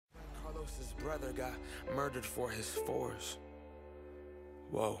brother got murdered for his force.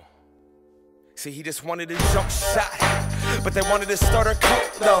 Whoa. See, he just wanted a jump shot, but they wanted to start a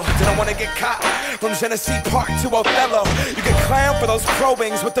cult, though. Didn't want to get caught. From Genesee Park to Othello, you could clown for those pro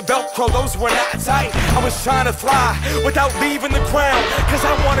wings with the Velcro, those were not tight. I was trying to fly without leaving the ground, cause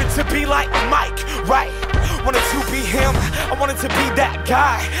I wanted to be like Mike, right? Wanted to be him, I wanted to be that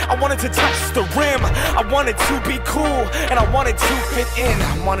guy. I wanted to touch the rim, I wanted to be cool, and I wanted to fit in.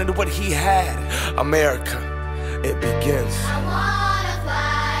 I wanted what he had. America, it begins.